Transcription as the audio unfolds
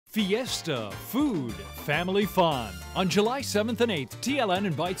Fiesta, food, family fun. On July 7th and 8th, TLN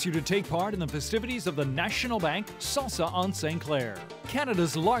invites you to take part in the festivities of the National Bank Salsa on St. Clair.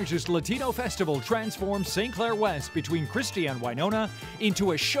 Canada's largest Latino festival transforms St. Clair West between Christie and Winona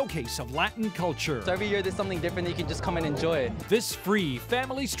into a showcase of Latin culture. So every year there's something different that you can just come and enjoy. This free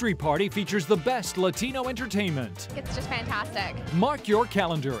family street party features the best Latino entertainment. It's just fantastic. Mark your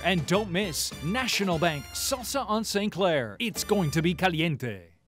calendar and don't miss National Bank Salsa on St. Clair. It's going to be caliente.